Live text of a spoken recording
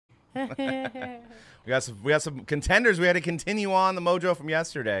We got some contenders. We had to continue on the mojo from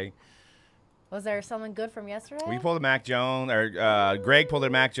yesterday. Was there something good from yesterday? We pulled a Mac Jones, or Greg pulled a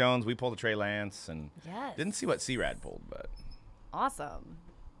Mac Jones. We pulled a Trey Lance, and didn't see what C-Rad pulled, but awesome.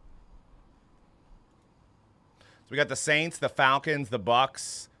 So we got the Saints, the Falcons, the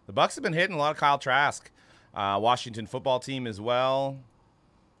Bucks. The Bucks have been hitting a lot of Kyle Trask. Washington football team as well.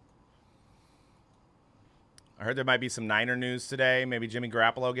 I heard there might be some Niner news today. Maybe Jimmy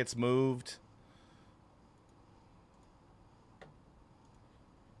Garoppolo gets moved.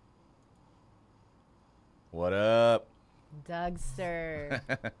 What up? Dougster.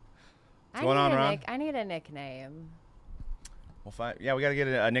 What's going on, Ron? I need a nickname. We'll find. Yeah, we got to get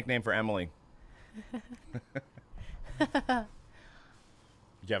a nickname for Emily. Did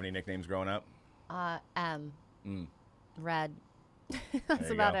you have any nicknames growing up? Red. That's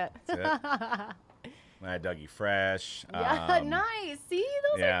about it. That's it. I had Dougie Fresh. Yeah, nice. See,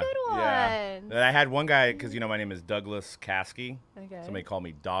 those are good ones. Yeah. And I had one guy, because, my name is Douglas Caskey. Okay. Somebody called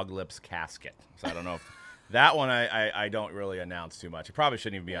me Dog Lips Casket. So I don't know if that one I don't really announce too much. I probably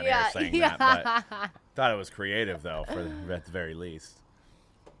shouldn't even be on air saying that, but thought it was creative, though, at the very least.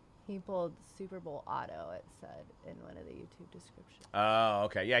 He pulled Super Bowl auto, it said in one of the YouTube descriptions. Oh,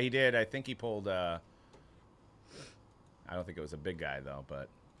 okay. Yeah, he did. I think he pulled, I don't think it was a big guy, though, but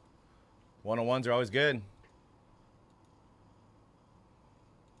 101s are always good.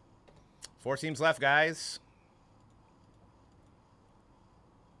 4 teams left, guys.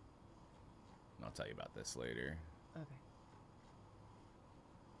 I'll tell you about this later. Okay.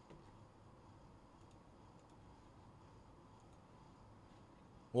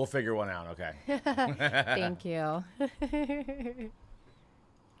 We'll figure one out, okay. Thank you.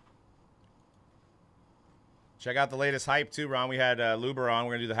 Check out the latest hype, too, Ron. We had Luber on.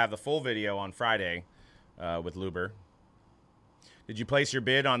 We're going to have the full video on Friday with Luber. Did you place your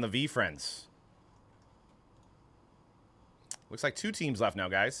bid on the V-Friends? Looks like 2 teams left now,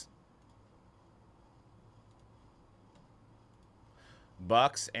 guys.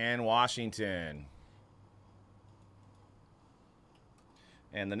 Bucks and Washington.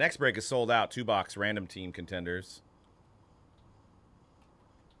 And the next break is sold out. 2-box random team contenders.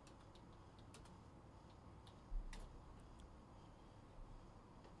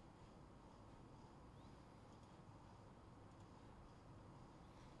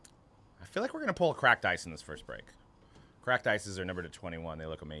 I feel like we're going to pull a cracked ice in this first break. Cracked ices are numbered to 21. They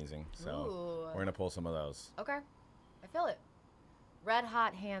look amazing. So we're going to pull some of those. Okay. I feel it. Red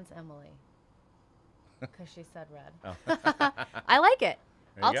Hot Hands Emily. Because she said red. Oh. I like it.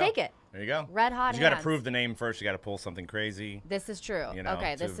 I'll take it. There you go. Red Hot Hands. You got to prove the name first. You got to pull something crazy. This is true.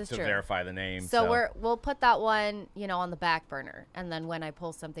 Okay, this is true. true. To verify the name. So we'll put that one, on the back burner, and then when I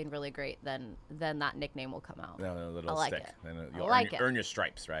pull something really great, then that nickname will come out. No, I like stick. it. Then you'll earn your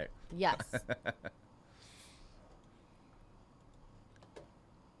stripes, right? Yes.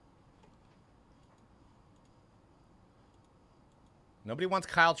 Nobody wants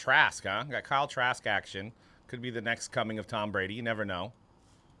Kyle Trask, huh? Got Kyle Trask action. Could be the next coming of Tom Brady. You never know.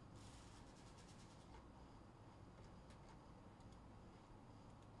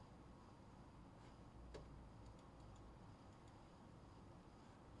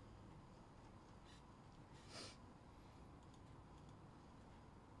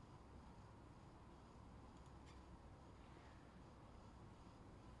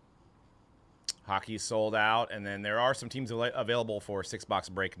 Hockey's sold out, and then there are some teams available for 6-box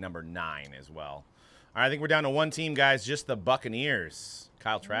break number 9 as well. All right, I think we're down to 1 team, guys, just the Buccaneers.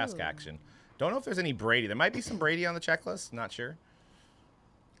 Kyle Trask action. Don't know if there's any Brady. There might be some Brady on the checklist. Not sure.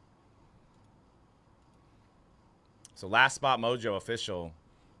 So last spot mojo official.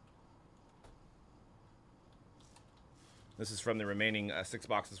 This is from the remaining 6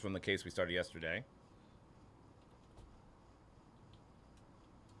 boxes from the case we started yesterday.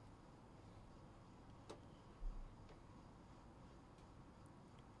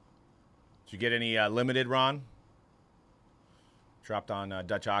 Did you get any limited, Ron? Dropped on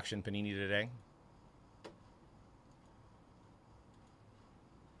Dutch Auction Panini today.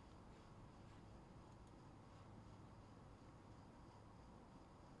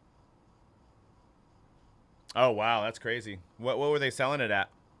 Oh, wow. That's crazy. What were they selling it at?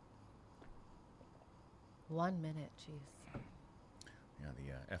 1 minute. Jeez. Yeah,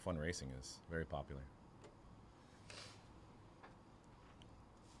 the F1 racing is very popular.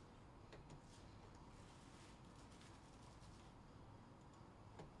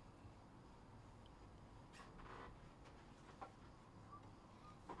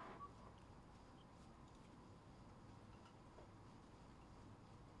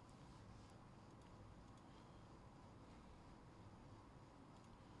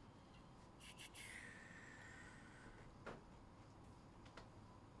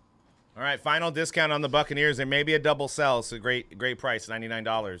 All right, final discount on the Buccaneers. There may be a double sell. It's a great price,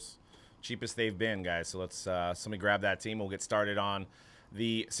 $99. Cheapest they've been, guys. So let's somebody grab that team. We'll get started on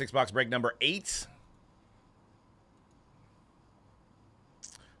the 6-box break number 8.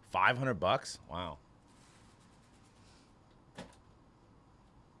 $500? Wow.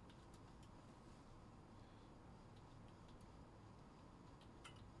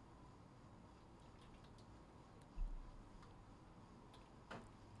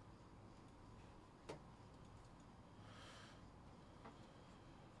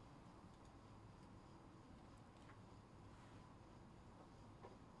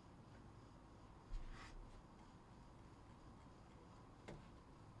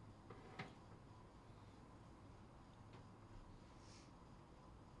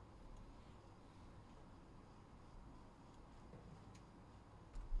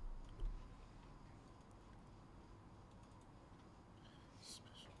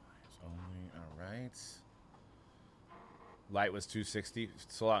 Light was 260.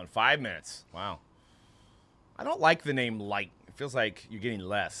 Sold out in 5 minutes. Wow. I don't like the name Light. It feels like you're getting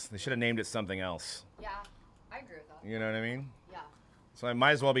less. They should have named it something else. Yeah, I agree with that. You know what I mean? Yeah. So it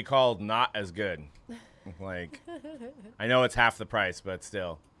might as well be called Not As Good. Like, I know it's half the price, but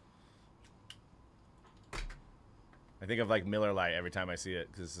still. I think of like Miller Lite every time I see it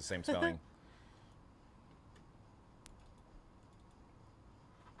because it's the same spelling.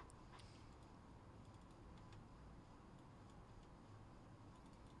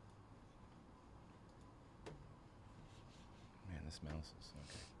 This mouse is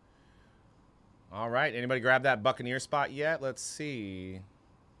okay. All right. Anybody grab that Buccaneer spot yet? Let's see.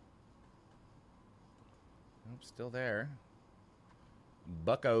 Nope, still there.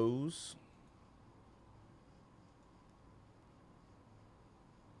 Buccos.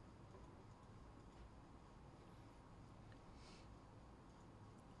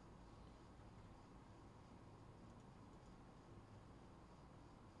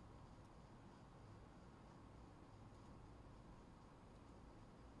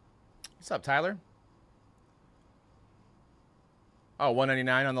 What's up, Tyler? Oh,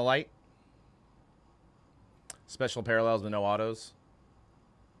 $199 on the light. Special parallels with no autos.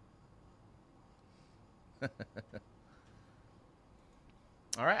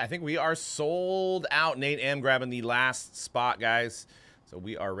 All right, I think we are sold out. Nate M grabbing the last spot, guys. So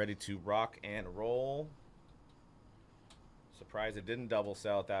we are ready to rock and roll. Surprised it didn't double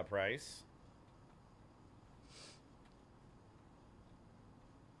sell at that price.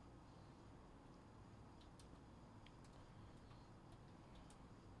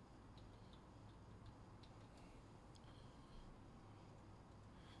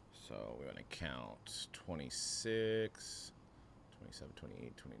 So we want to count 26, 27,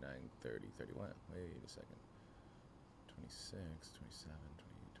 28, 29, 30, 31. Wait a second. 26, 27,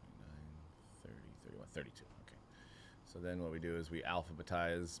 28, 29, 30, 31, 32. Okay. So then what we do is we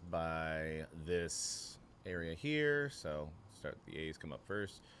alphabetize by this area here. So start the A's come up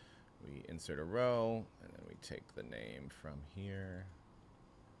first. We insert a row, and then we take the name from here,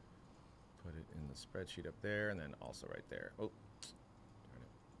 put it in the spreadsheet up there, and then also right there. Oh.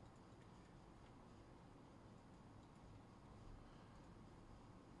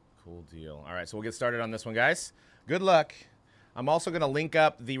 Cool deal. All right, so we'll get started on this one, guys. Good luck. I'm also going to link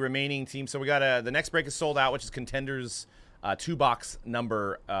up the remaining teams. So we got the next break is sold out, which is Contenders 2-box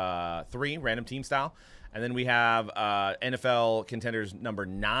number 3, random team style. And then we have NFL Contenders number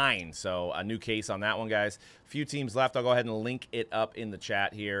 9. So a new case on that one, guys. A few teams left. I'll go ahead and link it up in the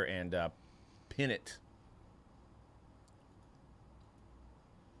chat here and pin it.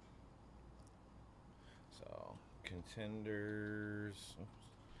 So Contenders...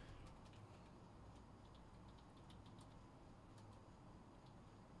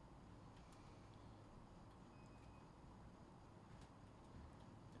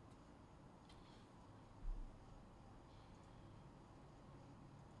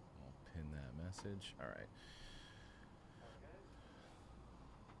 Message. All right.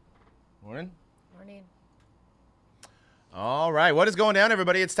 Morning. Morning. All right. What is going down,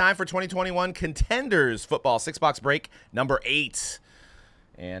 everybody? It's time for 2021 Contenders Football 6-box break number 8.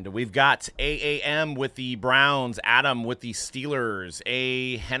 And we've got AAM with the Browns, Adam with the Steelers,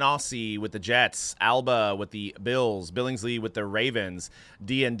 A. Hennessy with the Jets, Alba with the Bills, Billingsley with the Ravens,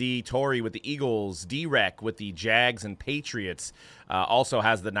 D&D Torrey with the Eagles, D-Rec with the Jags and Patriots, also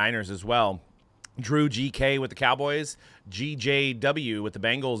has the Niners as well. Drew GK with the Cowboys, GJW with the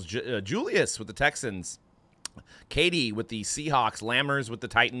Bengals, Julius with the Texans, Katie with the Seahawks, Lammers with the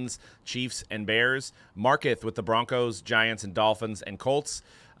Titans, Chiefs and Bears, Marketh with the Broncos, Giants and Dolphins and Colts,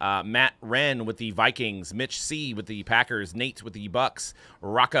 Matt Wren with the Vikings, Mitch C with the Packers, Nate with the Bucks,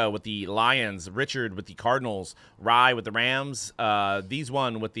 Raka with the Lions, Richard with the Cardinals, Rye with the Rams, these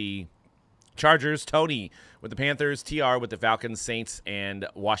one with the Chargers, Tony with the Panthers, TR with the Falcons, Saints, and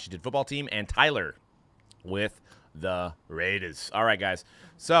Washington football team, and Tyler with the Raiders. All right, guys.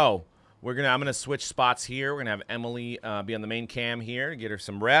 So I'm gonna switch spots here. We're gonna have Emily be on the main cam here, get her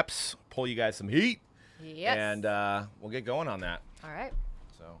some reps, pull you guys some heat. Yes. And we'll get going on that. All right.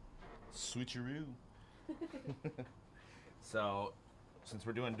 So, switcheroo. So, since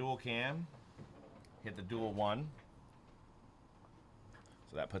we're doing dual cam, hit the dual one.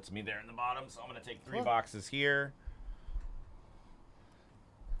 So that puts me there in the bottom. So I'm going to take 3 boxes here.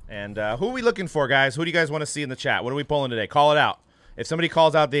 And who are we looking for, guys? Who do you guys want to see in the chat? What are we pulling today? Call it out. If somebody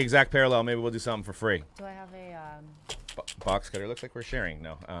calls out the exact parallel, maybe we'll do something for free. Do I have a box cutter? Looks like we're sharing.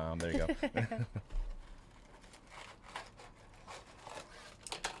 No. There you go.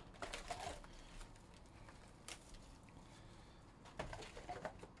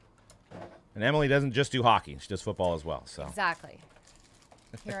 And Emily doesn't just do hockey; she does football as well. So exactly.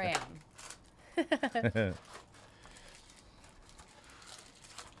 Here I am.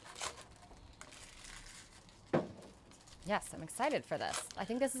 Yes, I'm excited for this. I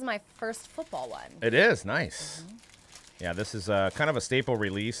think this is my first football one. It is nice. Mm-hmm. Yeah, this is kind of a staple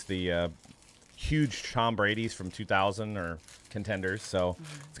release. The huge Tom Brady's from 2000 or Contenders. So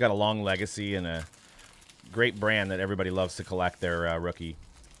it's got a long legacy and a great brand that everybody loves to collect their rookie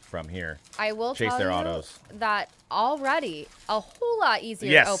from here. I will chase tell their you autos. that already a whole lot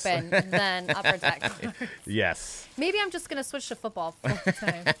easier to open than Upper Deck. Yes. Maybe I'm just going to switch to football full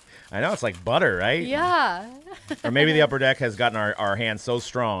time. I know, it's like butter, right? Yeah. Or maybe the Upper Deck has gotten our hands so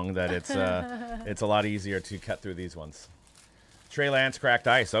strong that it's a lot easier to cut through these ones. Trey Lance cracked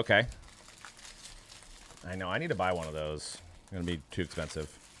ice. Okay. I know. I need to buy one of those. It's going to be too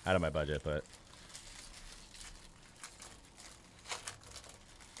expensive. Out of my budget, but...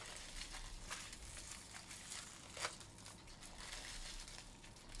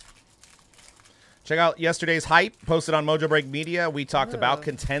 Check out yesterday's hype posted on Mojobreak Media. We talked about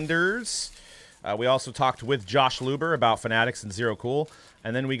Contenders. We also talked with Josh Luber about Fanatics and Zero Cool.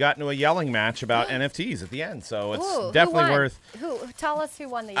 And then we got into a yelling match about NFTs at the end. So it's definitely worth... Tell us who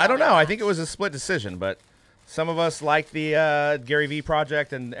won the I don't know. match. I think it was a split decision, but some of us liked the Gary V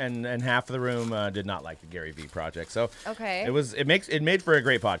project, and half of the room did not like the Gary V project. So okay. it made for a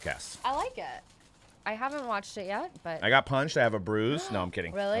great podcast. I like it. I haven't watched it yet, but I got punched. I have a bruise. No, I'm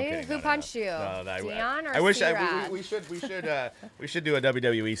kidding. Really? I'm kidding. Who punched you? Dion or I wish C-Rad? we should do a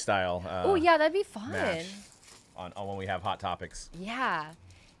WWE style. Oh yeah, that'd be fun. Match on when we have hot topics. Yeah.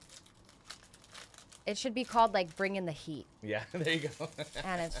 It should be called like Bring in the Heat. Yeah, there you go.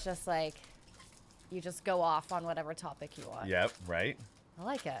 And it's just like you just go off on whatever topic you want. Yep, right. I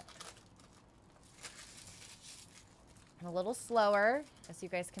like it. I'm a little slower, as you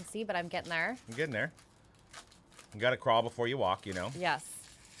guys can see, but I'm getting there. I'm getting there. You got to crawl before you walk, you know. Yes.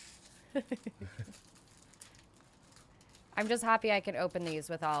 I'm just happy I can open these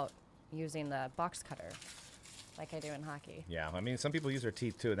without using the box cutter like I do in hockey. Yeah, I mean, some people use their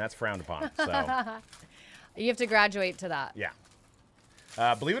teeth too, and that's frowned upon. So you have to graduate to that. Yeah.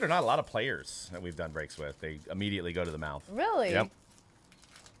 Believe it or not, a lot of players that we've done breaks with, they immediately go to the mouth. Really? Yep.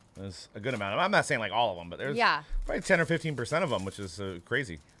 There's a good amount. I'm not saying like all of them, but there's probably 10 or 15% of them, which is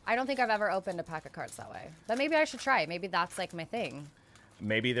crazy. I don't think I've ever opened a pack of cards that way. But maybe I should try. Maybe that's like my thing.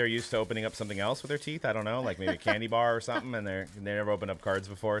 Maybe they're used to opening up something else with their teeth. I don't know, like maybe a candy bar or something, and they never opened up cards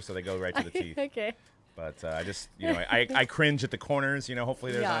before, so they go right to the teeth. Okay. But I just, I cringe at the corners.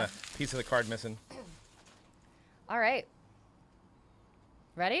 Hopefully there's not a piece of the card missing. All right.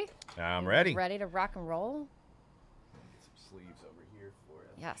 Ready? I'm ready. Ready to rock and roll? Some sleeves over here for you.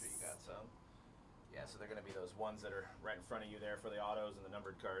 Yes. Sure you got some. Yeah, so they're going to be those ones that are right in front of you there for the autos and the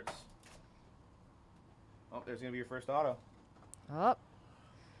numbered cards. Oh, there's going to be your first auto. Oh.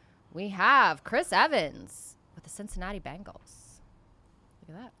 We have Chris Evans with the Cincinnati Bengals.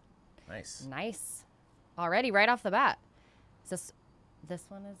 Look at that. Nice. Nice. Already, right off the bat. Is this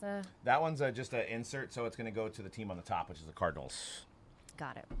one is a... That one's just an insert, so it's going to go to the team on the top, which is the Cardinals.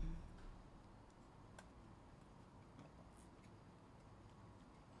 Got it.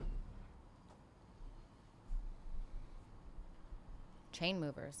 Chain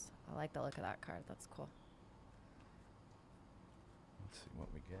movers. I like the look of that card. That's cool. Let's see what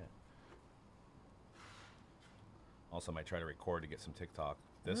we get. Also, might try to record to get some TikTok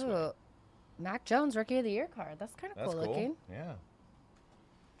this way. Mac Jones, Rookie of the Year card. That's kind of cool looking. Yeah.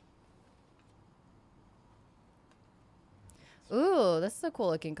 Ooh, this is a cool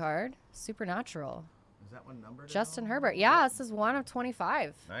looking card. Supernatural. Is that one numbered? Justin Herbert. Yeah, this is 1 of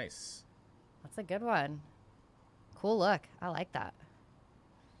 25. Nice. That's a good one. Cool look. I like that.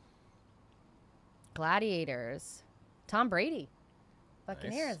 Gladiators. Tom Brady.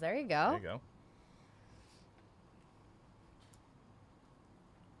 Buccaneers. Nice. There you go. There you go.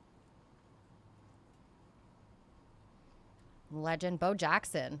 Legend Bo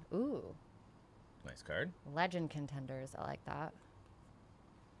Jackson. Ooh. Nice card. Legend Contenders. I like that.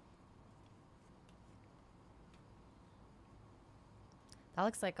 That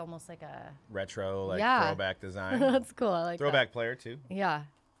looks like almost like a retro, like throwback design. That's cool. I like throwback that. Player too. Yeah.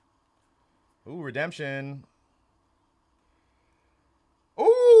 Ooh, redemption.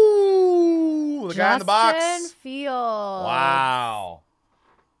 Ooh, the guy in the box. Justin Fields. Wow.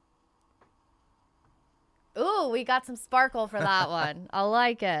 Ooh, we got some sparkle for that one. I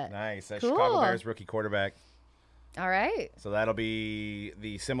like it. Nice. That's cool. Chicago Bears rookie quarterback. All right. So that'll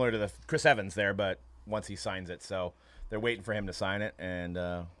be similar to the Chris Evans there, but once he signs it. So they're waiting for him to sign it. And,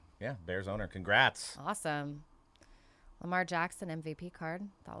 yeah, Bears owner. Congrats. Awesome. Lamar Jackson MVP card.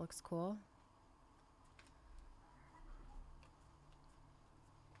 That looks cool.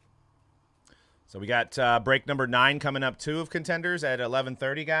 So we got break number 9 coming up, 2 of Contenders at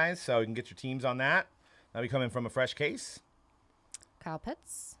 11:30, guys. So you can get your teams on that. That'll be coming from a fresh case. Kyle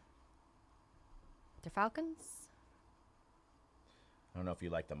Pitts. The Falcons. I don't know if you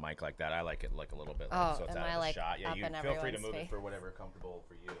like the mic like that. I like it like a little bit. Oh, so it's am out I of the like shot. Yeah, up you in feel free to everyone's move face? it for whatever comfortable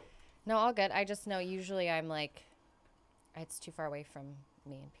for you. No, all good. I just know usually I'm like, it's too far away from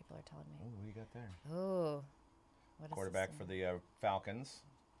me and people are telling me. Oh, what do you got there? Oh. Quarterback for the Falcons.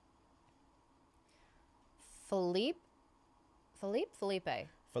 Felipe,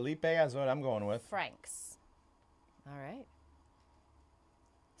 that's what I'm going with. Franks. All right.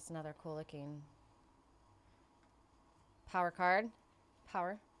 It's another cool looking power card.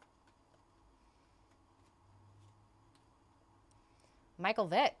 Power. Michael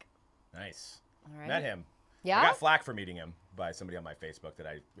Vick. Nice. All right. Met him. Yeah? I got flack for meeting him by somebody on my Facebook that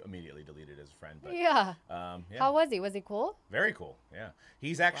I immediately deleted as a friend. But, yeah. Yeah. How was he? Was he cool? Very cool. Yeah.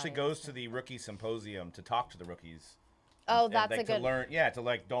 He's actually goes to the rookie symposium to talk to the rookies. Oh, and, that's like, a good. To learn, to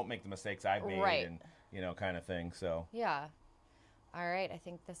like don't make the mistakes I've made, Right. and kind of thing. So. Yeah. All right. I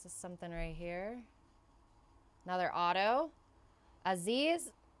think this is something right here. Another auto.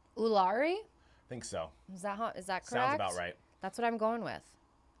 Aziz Ulari. I think so. Is that correct? Sounds about right. That's what I'm going with.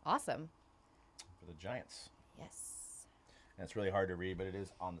 Awesome. For the Giants. Yes. And it's really hard to read, but it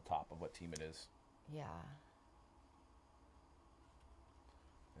is on the top of what team it is. Yeah.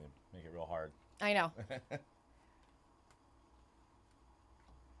 They make it real hard. I know.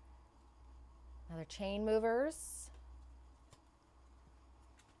 Another chain movers.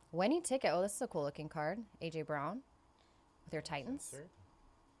 Winning ticket. Oh, this is a cool looking card. AJ Brown with your Titans.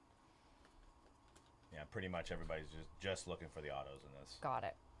 Yeah, pretty much everybody's just looking for the autos in this. Got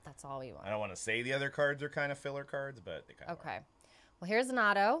it. That's all we want. I don't want to say the other cards are kind of filler cards, but they kind of Okay. Well, here's an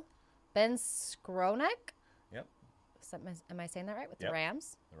auto. Ben Skronek. Yep. Am I saying that right? With the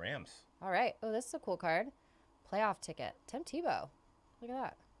Rams? The Rams. All right. Oh, this is a cool card. Playoff ticket. Tim Tebow. Look at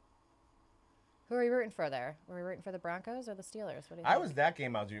that. Who are we rooting for there? Were we rooting for the Broncos or the Steelers? What do you think? I was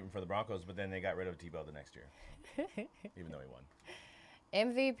rooting for the Broncos, but then they got rid of Tebow the next year, even though he won.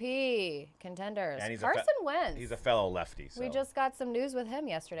 MVP Contenders. And Carson Wentz. He's a fellow lefty. So. We just got some news with him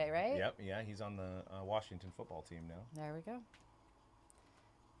yesterday, right? Yep. Yeah, he's on the Washington football team now. There we go.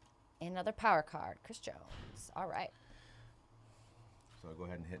 Another power card. Chris Jones. All right. So I'll go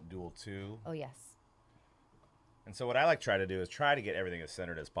ahead and hit duel 2. Oh, yes. And so what I like to try to do is try to get everything as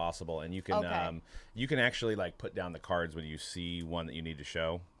centered as possible. And you can you can actually like put down the cards when you see one that you need to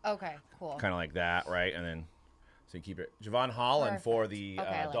show. Okay, cool. Kind of like that, right? And then so you keep it. Javon Holland for the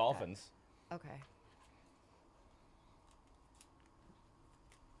like Dolphins. That. Okay.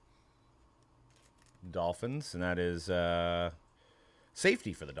 Dolphins, and that is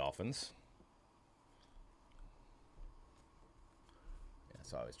safety for the Dolphins.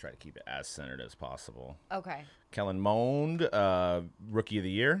 So I always try to keep it as centered as possible. Okay. Kellen Mond, Rookie of the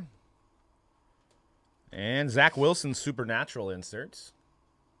Year. And Zach Wilson, Supernatural inserts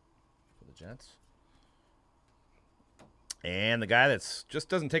for the Jets. And the guy that's just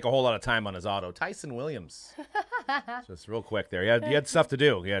doesn't take a whole lot of time on his auto, Tyson Williams. Just real quick there. He had stuff to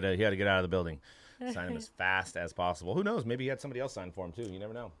do. He had to get out of the building. Sign him as fast as possible. Who knows? Maybe he had somebody else sign for him, too. You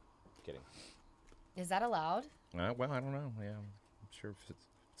never know. Kidding. Is that allowed? Well, I don't know. Yeah. Sure, if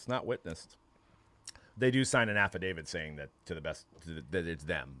it's not witnessed. They do sign an affidavit saying that that it's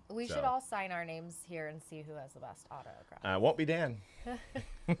them. We should all sign our names here and see who has the best autograph. Won't be Dan.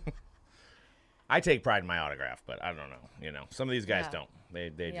 I take pride in my autograph, but I don't know. You know, some of these guys Yeah.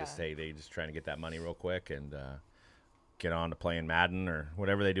 don't. They just say they just trying to get that money real quick and get on to playing Madden or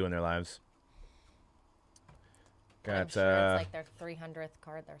whatever they do in their lives. Got I'm sure it's like their 300th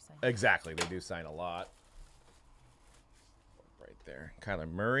card they're saying. exactly. They do sign a lot. Right there,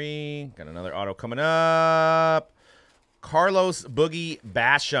 Kyler Murray. Got another auto coming up. Carlos Boogie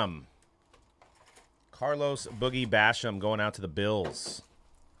Basham. Carlos Boogie Basham going out to the Bills.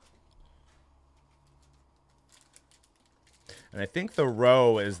 And I think the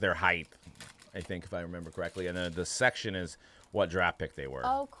row is their height, I think, if I remember correctly. And then the section is what draft pick they were.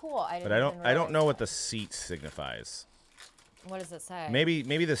 Oh, cool. But I don't know what the seat signifies. What does it say?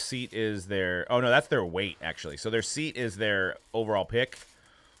 Maybe the seat is their... Oh, no, that's their weight, actually. So their seat is their overall pick.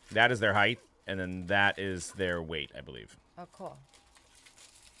 That is their height. And then that is their weight, I believe. Oh, cool.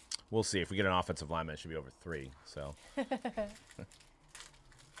 We'll see. If we get an offensive lineman, it should be over 3. So...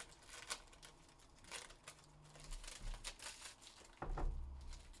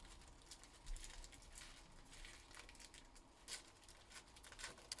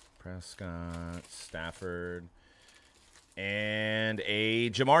 Prescott, Stafford, and a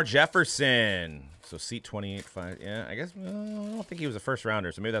Jamar Jefferson. So seat 28, 5. Yeah, I guess I don't think he was a first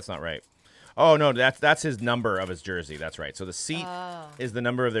rounder, so maybe that's not right. Oh no, that's his number of his jersey. That's right. So the seat is the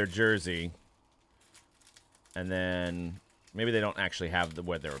number of their jersey, and then maybe they don't actually have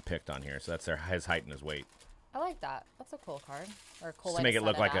where they were picked on here. So that's his height and his weight. I like that. That's a cool card or a cool Just to make it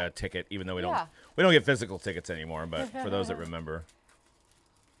look like a ticket, even though we don't get physical tickets anymore. But for those that remember.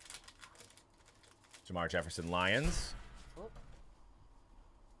 Jamar Jefferson, Lions.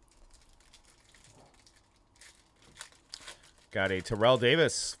 Got a Terrell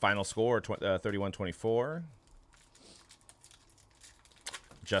Davis, final score, 31-24.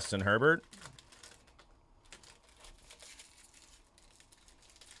 Justin Herbert.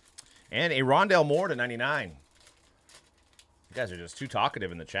 And a Rondale Moore to 99. You guys are just too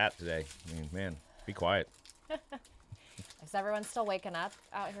talkative in the chat today. I mean, man, be quiet. Is everyone still waking up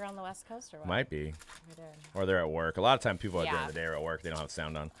out here on the West Coast or what? Might be. Or they're at work. A lot of time people during the day are at work. They don't have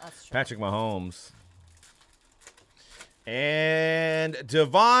sound on. That's true. Patrick Mahomes. And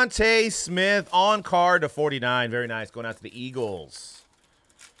Devontae Smith on card to 49. Very nice. Going out to the Eagles.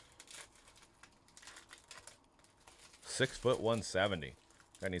 6 foot 170.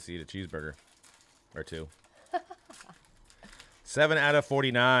 I need to eat a cheeseburger. Or 2. 7 out of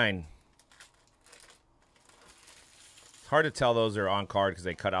 49. Hard to tell those are on card because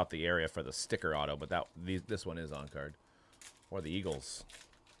they cut out the area for the sticker auto, but this one is on card. Or the Eagles.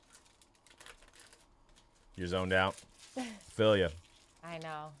 You're zoned out. Feel ya. I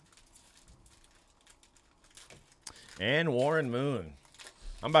know. And Warren Moon.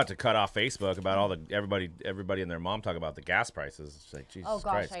 I'm about to cut off Facebook about all everybody and their mom talk about the gas prices. It's like, Jesus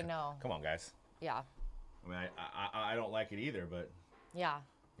Christ. Christ. I know. Come on, guys. Yeah. I mean, I don't like it either, but yeah.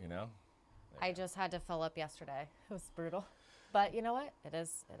 You know. I just had to fill up yesterday. It was brutal. But you know what? It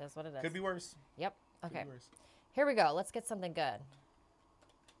is what it is. Could be worse. Yep. Okay. Could be worse. Here we go. Let's get something good.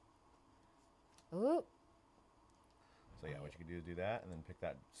 Ooh. So yeah, what you could do is do that and then pick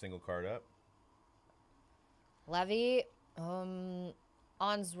that single card up. Levy,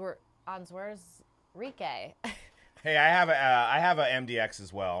 Onsworth Rike. Hey, I have a MDX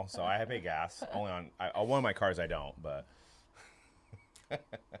as well, so I pay gas. Only on one of my cars I don't, but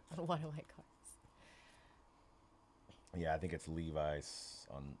one of my cars. Yeah, I think it's Levi's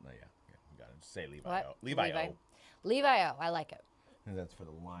on. Yeah, you got to say Levi. What? O. Levi O. Levi O. I like it. And that's for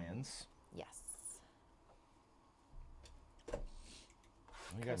the Lions. Yes.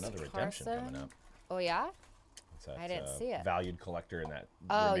 We got another redemption coming up. Oh yeah. That, I didn't see it. Valued collector in that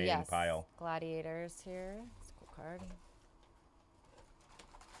remaining pile. Gladiators here. It's a cool card.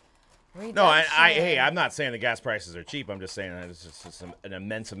 Redemption. No, hey, I'm not saying the gas prices are cheap. I'm just saying that it's just an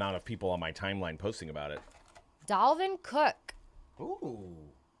immense amount of people on my timeline posting about it. Dalvin Cook. Ooh.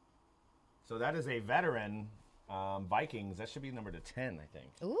 So that is a veteran Vikings. That should be number to 10, I think.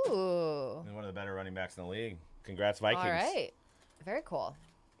 Ooh. He's one of the better running backs in the league. Congrats, Vikings. All right. Very cool.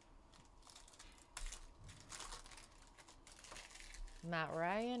 Matt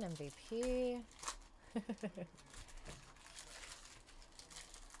Ryan, MVP.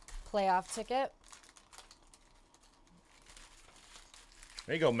 Playoff ticket.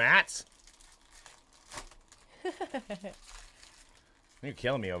 There you go, Matt. You're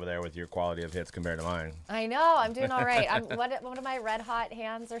killing me over there with your quality of hits compared to mine. I know. I'm doing all right. What am I, red hot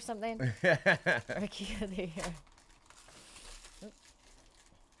hands or something? Rookie of the year.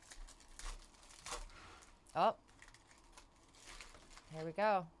 Oh. Here we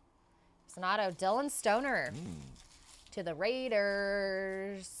go. It's an auto. Dylan Stoner to the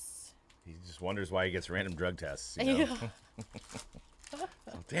Raiders. He just wonders why he gets random drug tests. You know? So,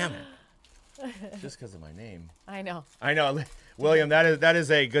 damn it. Just because of my name. I know. I know. William, that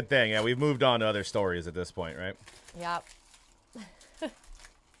is a good thing. Yeah, we've moved on to other stories at this point, right? Yep.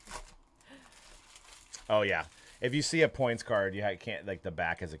 Oh, yeah. If you see a points card, you can't, like, the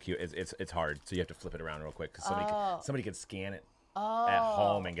back is a cute. It's hard, so you have to flip it around real quick because somebody could scan it at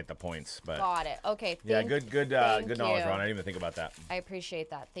home and get the points. But got it. Okay. Yeah, good knowledge, Ron. I didn't even think about that. I appreciate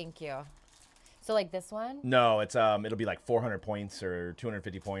that. Thank you. So, like this one? No, it's it'll be like 400 points or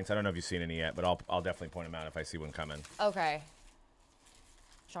 250 points. I don't know if you've seen any yet, but I'll definitely point them out if I see one coming. Okay.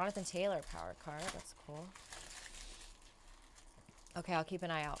 Jonathan Taylor power card. That's cool. Okay, I'll keep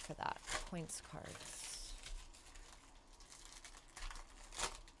an eye out for that. Points cards.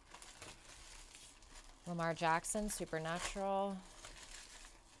 Lamar Jackson, Supernatural.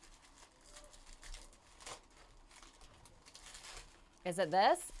 Is it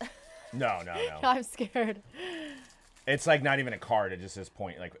this? No. I'm scared. It's like not even a card. It just says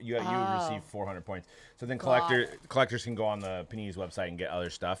point. Like you receive 400 points. So then collectors can go on the Panini's website and get other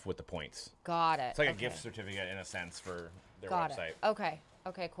stuff with the points. Got it. It's like a gift certificate in a sense for their Got website. It. Okay.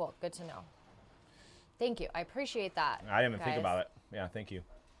 Okay, cool. Good to know. Thank you. I appreciate that. I didn't even think about it. Yeah, thank you.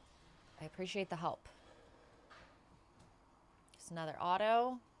 I appreciate the help. Just another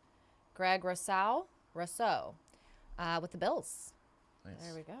auto. Greg Rousseau with the Bills. Nice.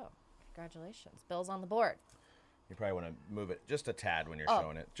 There we go. Congratulations. Bills on the board. You probably want to move it just a tad when you're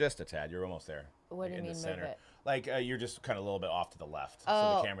showing it. Just a tad. You're almost there. What do you mean center. move it? Like you're just kind of a little bit off to the left,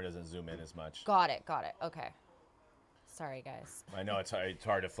 so the camera doesn't zoom in as much. Got it. Okay. Sorry, guys. I know it's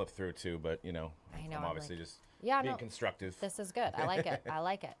hard to flip through too, but you know, I'm obviously just being constructive. This is good. I like it. I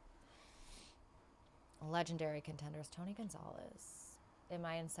like it. Legendary Contenders. Tony Gonzalez. Am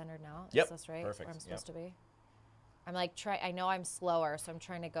I in center now? Yep. Is this right? Perfect. Where I'm supposed to be? I'm like I know I'm slower, so I'm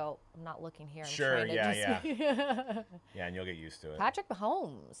trying to go. I'm not looking here. I'm sure. trying to Yeah. Yeah, and you'll get used to it. Patrick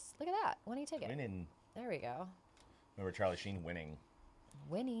Mahomes. Look at that. When do you take it? Winning. There we go. Remember Charlie Sheen winning.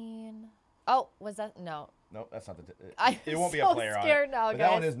 Winning. Oh, was that no? Nope, that's not the. It won't be a player on it. Now, but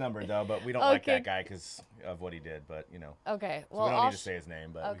that one is numbered though, but we don't like that guy because of what he did. But you know. Okay. Well, so we don't need to say his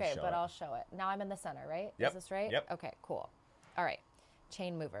name, but okay, but I'll show it. Now I'm in the center, right? Yep. Is this right? Yep. Okay. Cool. All right.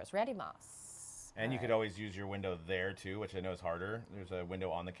 Chain movers. Randy Moss. And you could always use your window there too, which I know is harder. There's a window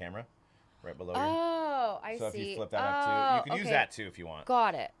on the camera, right below you. Oh, I see. So if you flip that up too, you can use that too if you want.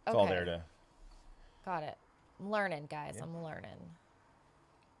 Got it. It's all there to. Got it. I'm learning, guys. Yeah. I'm learning.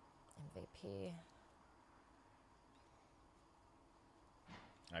 MVP.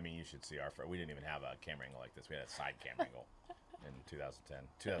 I mean, you should see our. We didn't even have a camera angle like this. We had a side camera angle in 2010,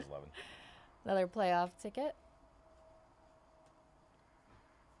 2011. Another playoff ticket.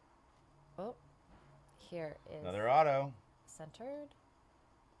 Oh, here is another auto. Centered.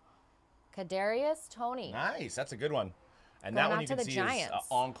 Kadarius Toney. Nice, that's a good one. And going that one you can see is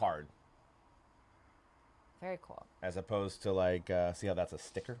on card. Very cool. As opposed to like, see how that's a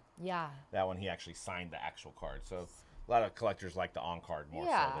sticker? Yeah. That one he actually signed the actual card. So a lot of collectors like the on card more so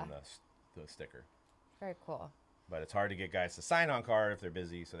than the sticker. Very cool. But it's hard to get guys to sign on card if they're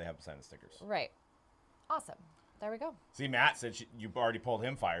busy, so they have to sign the stickers. Right. Awesome. There we go. See, Matt said you already pulled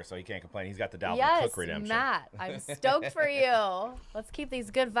him fire, so he can't complain. He's got the Dalvin Cook redemption. Matt, I'm stoked for you. Let's keep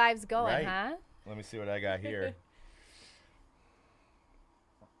these good vibes going, huh? Let me see what I got here.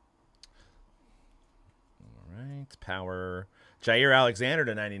 All right, power. Jair Alexander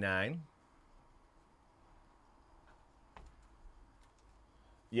to 99.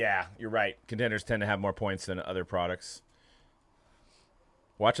 Yeah, you're right. Contenders tend to have more points than other products.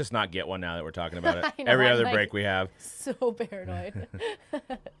 Watch us not get one now that we're talking about it. Know, Every I'm other like, break we have. So paranoid.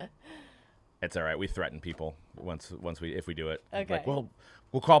 It's all right. We threaten people if we do it. Okay. Like, well,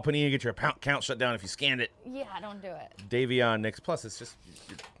 we'll call Panini to get your account shut down if you scanned it. Yeah, don't do it. Davion Nix. Plus, it's just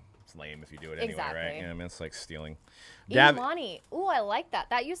it's lame if you do it anyway, exactly. right? Yeah, I mean, it's like stealing. Imani. Ooh, I like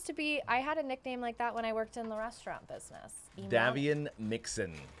that. That used to be. I had a nickname like that when I worked in the restaurant business. Davion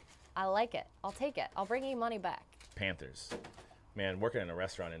Mixon. I like it. I'll take it. I'll bring money back. Panthers. Man, working in the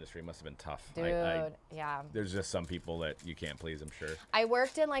restaurant industry must have been tough. Dude, yeah. There's just some people that you can't please, I'm sure. I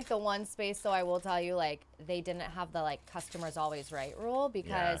worked in like the one space, so I will tell you, like, they didn't have the like customers always right rule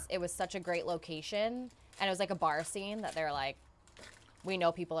because it was such a great location and it was like a bar scene that they're like, we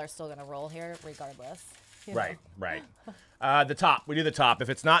know people are still gonna roll here regardless. Right. The top. We do the top. If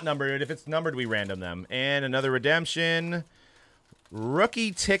it's not numbered, if it's numbered, we random them. And another redemption.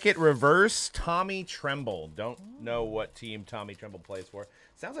 Rookie ticket reverse, Tommy Tremble. Don't know what team Tommy Tremble plays for.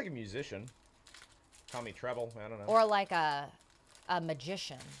 Sounds like a musician. Tommy Treble, I don't know. Or like a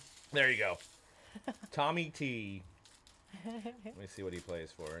magician. There you go. Tommy T. Let me see what he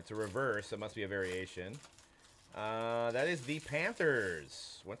plays for. It's a reverse. It must be a variation. That is the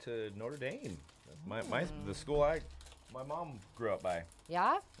Panthers. Went to Notre Dame. The school my mom grew up by.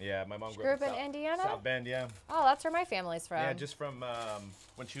 Yeah? Yeah, my mom grew Grew up up in Indiana? South Bend, yeah. Oh, that's where my family's from. Yeah, just from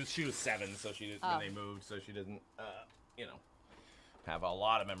when she was 7, so when they moved, so she doesn't, have a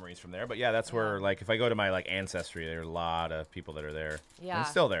lot of memories from there. But yeah, that's where, like, if I go to my ancestry, there are a lot of people that are there. Yeah. And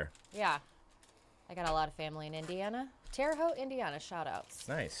still there. Yeah. I got a lot of family in Indiana. Terre Haute, Indiana, shout outs.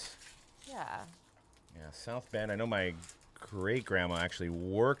 Nice. Yeah. Yeah, South Bend. I know my great-grandma actually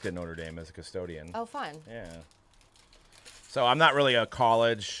worked at Notre Dame as a custodian. Oh, fun. Yeah. So I'm not really a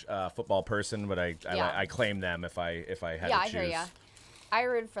college football person, but I claim them if I had to choose. Yeah, I hear ya. I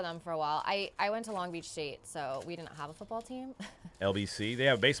rooted for them for a while. I went to Long Beach State, so we didn't have a football team. LBC. They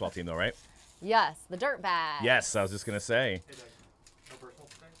have a baseball team, though, right? Yes, the Dirtbags. Yes, I was just going to say. No personal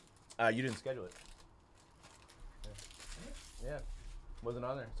thing? You didn't schedule it. Yeah. Wasn't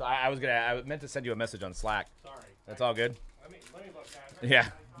on there. So I meant to send you a message on Slack. Sorry. That's all good? Let me look, guys. Yeah.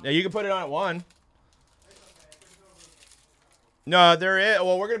 Yeah, you can put it on at 1. No, there is.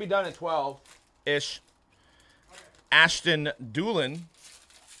 Well, we're going to be done at 12-ish. Okay. Ashton Doolin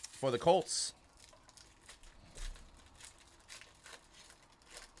for the Colts.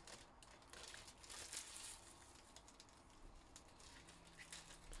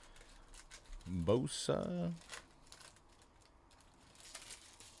 Bosa.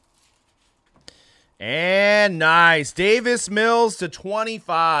 And nice. Davis Mills to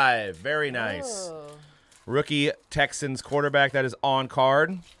 25. Very nice. Ooh. Rookie Texans quarterback that is on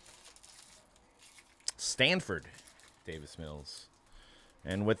card. Stanford, Davis Mills.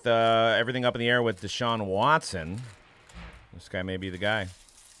 And with everything up in the air with Deshaun Watson, this guy may be the guy.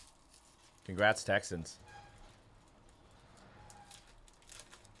 Congrats, Texans.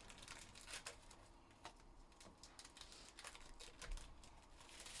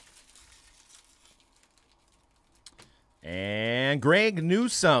 And Greg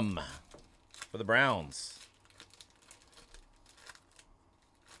Newsome for the Browns.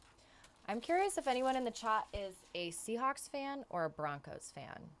 I'm curious if anyone in the chat is a Seahawks fan or a Broncos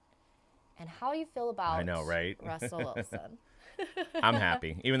fan. And how you feel about I know, right? Russell Wilson. I'm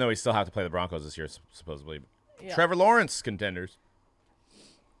happy, even though we still have to play the Broncos this year, supposedly. Yeah. Trevor Lawrence, Contenders.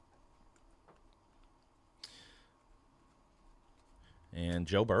 And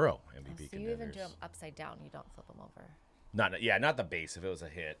Joe Burrow, MVP So you Contenders. even do them upside down. You don't flip them over. Not the base. If it was a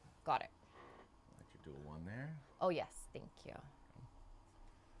hit, Got it. I could do a 1 there. Oh, yes. Thank you.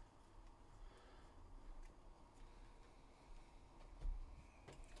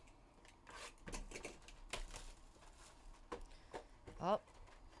 Oh.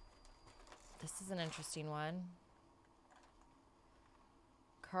 This is an interesting one.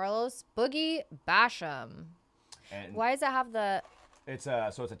 Carlos Boogie Basham. And Why does it have the... it's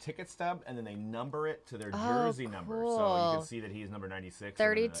so it's a ticket stub, and then they number it to their Oh, jersey number, so you cool. can see that he's number 96.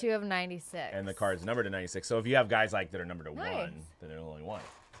 32 of 96. And the card's numbered to 96. So if you have guys like that are numbered to Nice. 1, then there's only 1.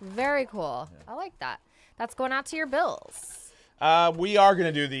 Very cool. I like that. That's going out to your Bills. We are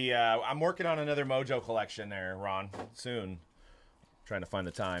gonna do the. I'm working on another Mojo collection there, Ron. Soon, trying to find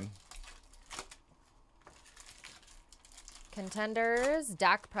the time. Contenders,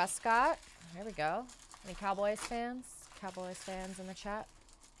 Dak Prescott. There we go. Any Cowboys fans? Cowboys fans in the chat?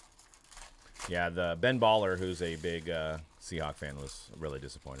 Yeah, the Ben Baller, who's a big Seahawk fan, was really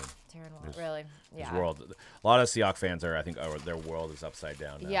disappointed. Really? His Yeah. world, a lot of Seahawk fans are, I think, their world is upside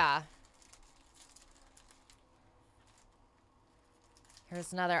down now. Yeah.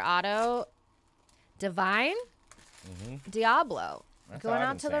 Here's another auto. Divine Diablo. That's Going how I've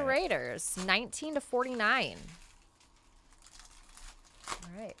out been to the saying it. Raiders. 19 to 49. All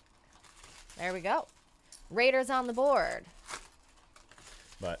right. There we go. Raiders on the board.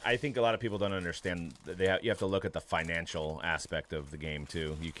 But I think a lot of people don't understand that you have to look at the financial aspect of the game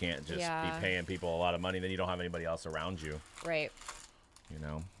too. You can't just Yeah. be paying people a lot of money, then you don't have anybody else around you. Right. You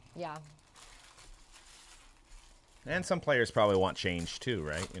know. Yeah. And some players probably want change too,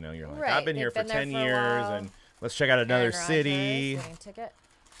 right? You know, you're like, Right, I've been they've here for been there 10 for a years, while. and let's check out another Aaron Rodgers, city. winning ticket.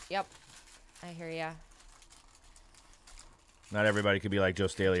 Yep. I hear ya. Not everybody could be like Joe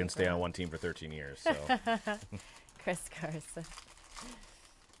Staley and stay on one team for 13 years. So Chris Carson.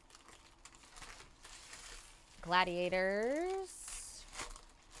 Gladiators.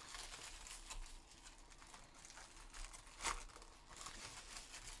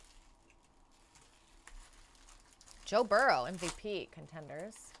 Joe Burrow, MVP,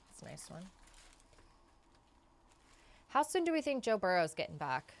 Contenders. That's a nice one. How soon do we think Joe Burrow's getting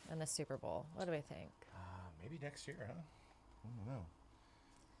back in the Super Bowl? What do we think? maybe next year, huh? I don't know.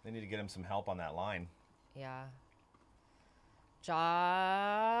 They need to get him some help on that line. Yeah.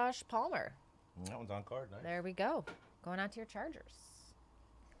 Josh Palmer. That one's on card. Nice. There we go. Going out to your Chargers.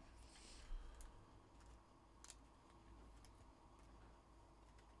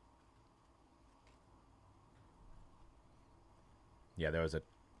 Yeah, there was a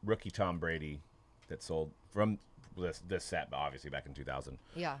rookie Tom Brady that sold from this set, but obviously back in 2000.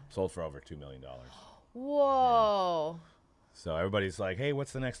 Yeah. Sold for over $2 million. Whoa. Yeah. So everybody's like, hey,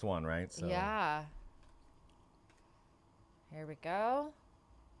 what's the next one, right? So. Yeah. Here we go.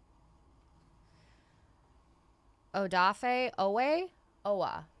 Odafe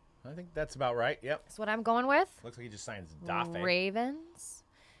Owa. I think that's about right. Yep. That's what I'm going with. Looks like he just signs Dafe. Ravens.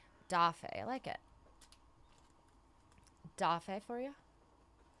 Dafe. I like it. Dafe for you.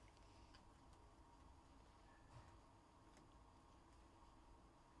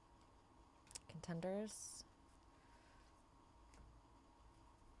 Contenders.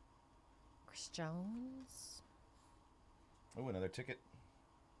 Chris Jones. Oh, another ticket.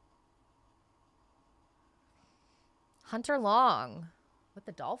 Hunter Long with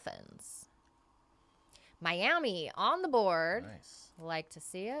the Dolphins. Miami on the board. Nice. Like to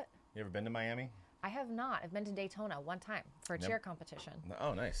see it. You ever been to Miami? I have not. I've been to Daytona one time for a cheer competition.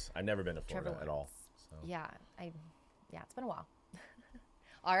 Oh, nice. I've never been to Florida at all. So. Yeah, it's been a while.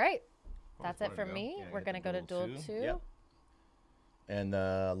 All right. That's it for me. Yeah, we're going to go to duel 2. Yep. And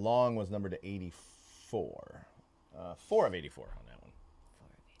the long was numbered to 84. 4 of 84 on that one. 4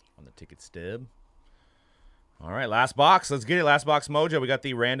 of 84. On the ticket stub. All right, last box. Let's get it. Last box mojo. We got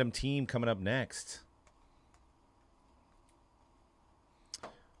the random team coming up next.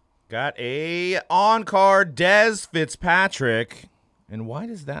 Got a on-card Dez Fitzpatrick. And why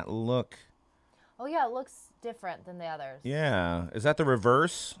does that look? Oh, yeah, it looks different than the others. Yeah. Is that the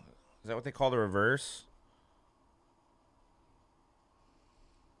reverse? Is that what they call the reverse?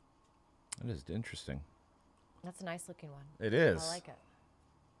 That is interesting. That's a nice looking one. It is. I like it.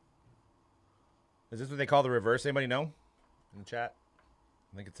 Is this what they call the reverse? Anybody know in the chat?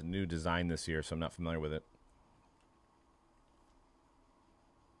 I think it's a new design this year, so I'm not familiar with it.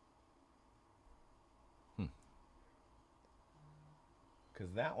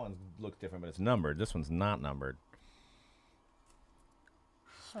 Because that one looks different, but it's numbered. This one's not numbered.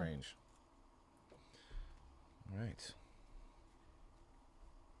 Strange. All right.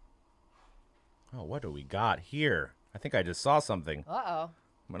 Oh, what do we got here? I think I just saw something. Uh-oh. I'm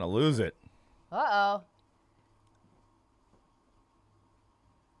going to lose it. Uh-oh.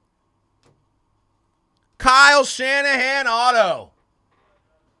 Kyle Shanahan auto.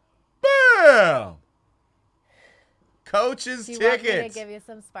 Boom. Coach's Do you tickets. want me to give you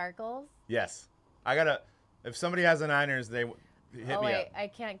some sparkles? Yes. I got to, if somebody has the Niners, they hit me wait, up. I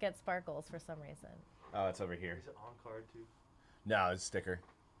can't get sparkles for some reason. Oh, it's over here. Is it on card too? No, it's a sticker.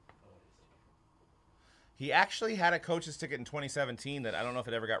 He actually had a coach's ticket in 2017 that I don't know if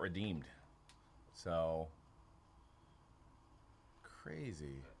it ever got redeemed. So,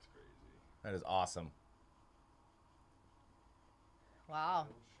 crazy. That's crazy. That is awesome. Wow.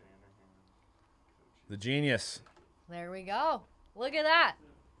 The genius. There we go. Look at that.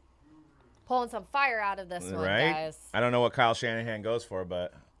 Pulling some fire out of this one, Right? guys. I don't know what Kyle Shanahan goes for,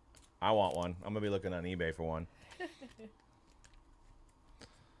 but I want one. I'm going to be looking on eBay for one.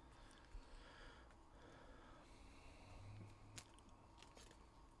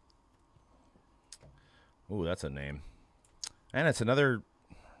 Ooh, that's a name. And it's another,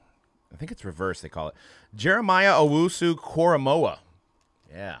 I think it's reverse, they call it. Jeremiah Owusu Koromoa.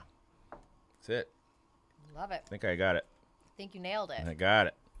 Yeah. That's it. Love it. I think I got it. I think you nailed it. I got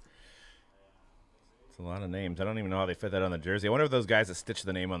it. It's a lot of names. I don't even know how they fit that on the jersey. I wonder if those guys that stitch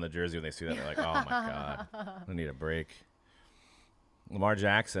the name on the jersey, when they see that, they're like, oh, my God. I need a break. Lamar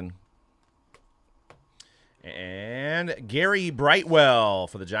Jackson. And Gary Brightwell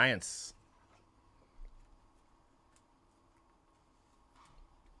for the Giants.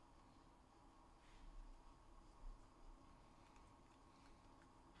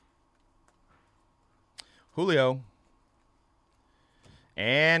 Julio.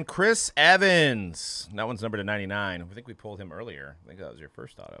 And Chris Evans. That one's numbered to 99. I think we pulled him earlier. I think that was your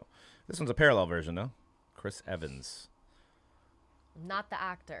first auto. This one's a parallel version, though. Chris Evans. Not the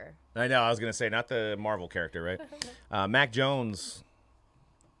actor. I know. I was going to say, not the Marvel character, right? Mac Jones.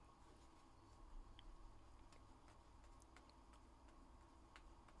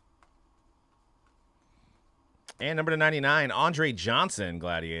 And number to 99, Andre Johnson,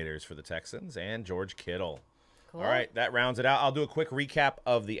 Gladiators for the Texans, and George Kittle. Cool. All right, that rounds it out. I'll do a quick recap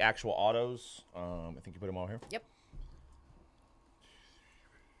of the actual autos. I think you put them all here. Yep.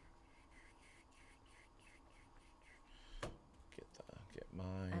 Get mine.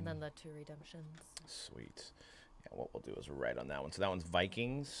 And then the 2 redemptions. Sweet. Yeah, what we'll do is write on that one. So that one's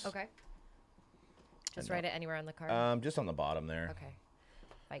Vikings. Okay. Just write it anywhere on the card. Just on the bottom there. Okay.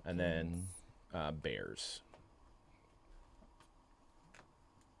 Vikings. And then Bears.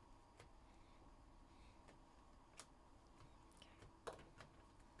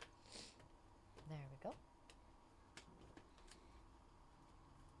 There we go.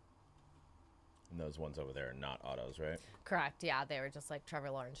 And those ones over there are not autos, right? Correct. Yeah, they were just like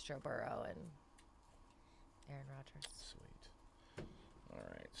Trevor Lawrence, Joe Burrow, and Aaron Rodgers. Sweet. All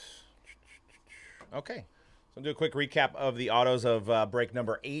right. Okay. So I'll do a quick recap of the autos of break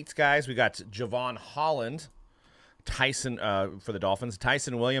number 8, guys. We got Javon Holland, Tyson for the Dolphins,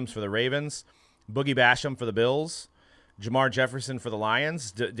 Tyson Williams for the Ravens, Boogie Basham for the Bills, Jamar Jefferson for the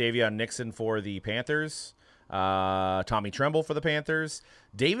Lions, Davion Nixon for the Panthers, Tommy Tremble for the Panthers,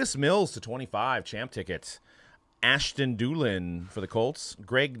 Davis Mills to 25, champ ticket, Ashton Doolin for the Colts,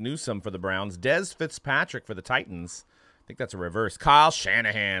 Greg Newsome for the Browns, Dez Fitzpatrick for the Titans. I think that's a reverse. Kyle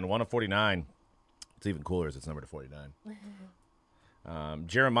Shanahan, 1 of 49. It's even cooler as it's numbered to 49.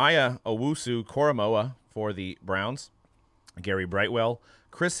 Jeremiah Owusu Koromoa for the Browns. Gary Brightwell.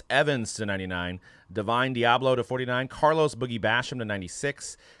 Chris Evans to 99. Divine Diablo to 49. Carlos Boogie Basham to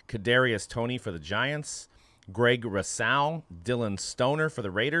 96. Kadarius Toney for the Giants. Greg Rousseau. Dylan Stoner for the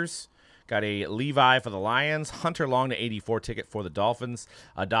Raiders. Got a Levi for the Lions. Hunter Long to 84 ticket for the Dolphins.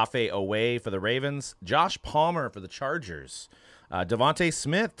 Adafe Owe for the Ravens. Josh Palmer for the Chargers. Devontae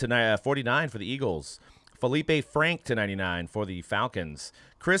Smith to 49 for the Eagles. Felipe Frank to 99 for the Falcons.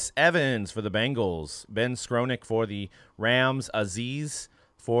 Chris Evans for the Bengals. Ben Skronik for the Rams. Aziz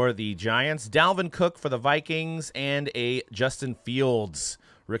for the Giants. Dalvin Cook for the Vikings. And a Justin Fields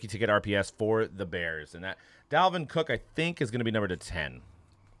rookie ticket RPS for the Bears. And that Dalvin Cook, I think, is going to be numbered to 10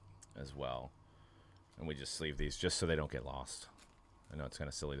 as well. And we just sleeve these just so they don't get lost. I know it's kind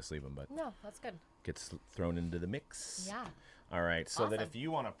of silly to sleeve them, but No, that's good. gets thrown into the mix. Yeah. All right, so that Awesome. if you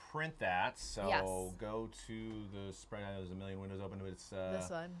want to print that, so Yes. go to the spread. I know there's a million windows open, but it's This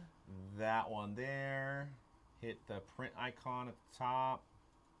one. that one there. Hit the print icon at the top.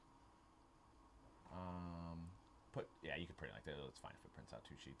 Yeah, you can print it like that. It's fine if it prints out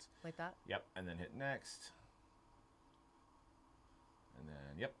 2 sheets. Like that? Yep, and then hit next. And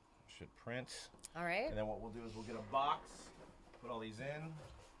then, yep, should print. All right. And then what we'll do is we'll get a box, put all these in,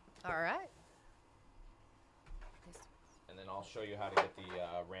 All right. and then I'll show you how to get the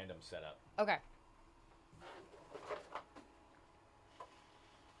random set up. Okay.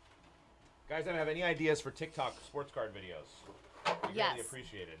 Guys, I don't have any ideas for TikTok sports card videos. Be Yes. Really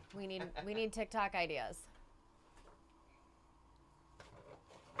appreciated. We need TikTok ideas.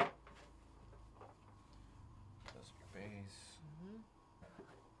 Those are your base.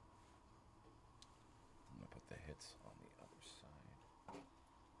 I'm gonna put the hits on the other side.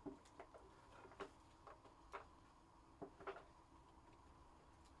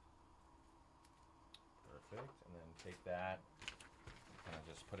 Perfect. And then take that. Kind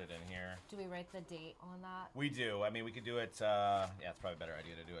of just put it in here. Do we write the date on that? We do. I mean, we could do it. Yeah, it's probably a better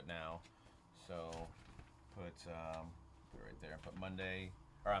idea to do it now. So, put it right there. Put Monday.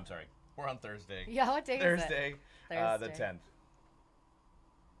 Or I'm sorry, we're on Thursday. Yeah, what day is it? Thursday, the Thursday. 10th.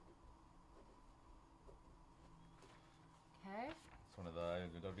 Okay. It's one of the. I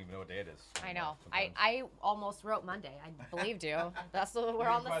don't even know what day it is. I know. Sometimes. I almost wrote Monday. I believed you. That's the, we're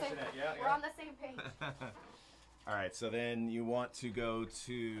on the same. question it. Yeah, We're yeah. on the same page. All right. So then you want to go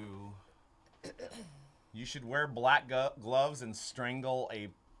to. You should wear black gloves and strangle a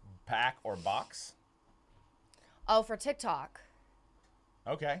pack or box. Oh, for TikTok.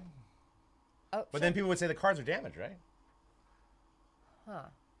 Okay. Oh, But sure. then people would say the cards are damaged, right? Huh.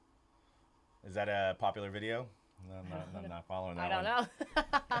 Is that a popular video? No, I'm not following that I don't one.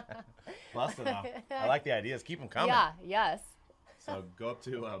 know. Busted enough. I like the ideas. Keep them coming. Yeah. Yes. So go up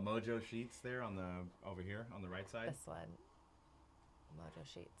to Mojo Sheets there on the over here on the right side. This one. Mojo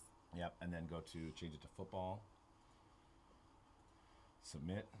Sheets. Yep, and then go to change it to football.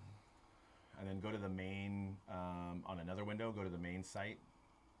 Submit, and then go to the main on another window. Go to the main site.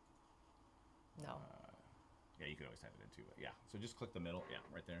 No. Yeah, you could always type it in too. But yeah, so just click the middle. Yeah,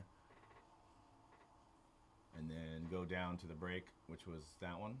 right there. And then go down to the break, which was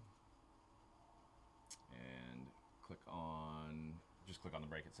that one. And just click on the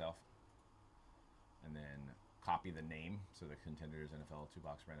break itself. And then copy the name, so the Contenders NFL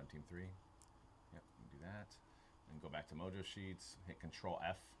 2-box random team 3. Yep, you can do that. And go back to Mojo Sheets, hit Control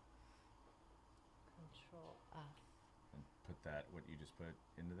F, Control F. and put that, what you just put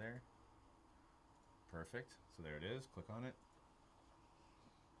into there. Perfect. So there it is. Click on it.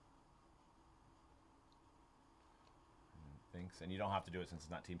 And thinks. And you don't have to do it since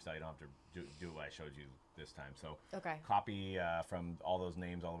it's not team style. You don't have to do what I showed you this time. So Okay. copy from all those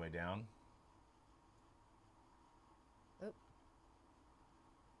names all the way down. Oop.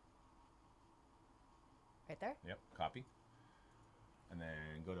 Right there? Yep, copy. And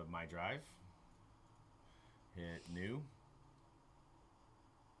then go to My Drive. Hit New.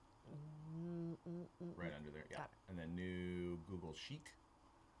 Right under there, yeah. Got it. And then New Google Sheet.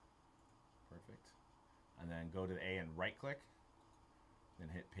 Perfect. And then go to the A and right click. Then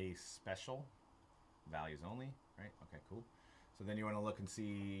hit Paste Special. Values only, right? Okay, cool. So then you want to look and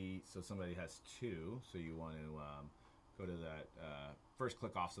see, so somebody has 2, so you want to go to that first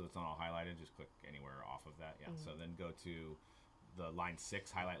click off so it's not all highlighted. Just click anywhere off of that, yeah. So then go to the line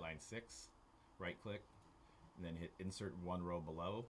 6, highlight line 6, right click, and then hit Insert one row below.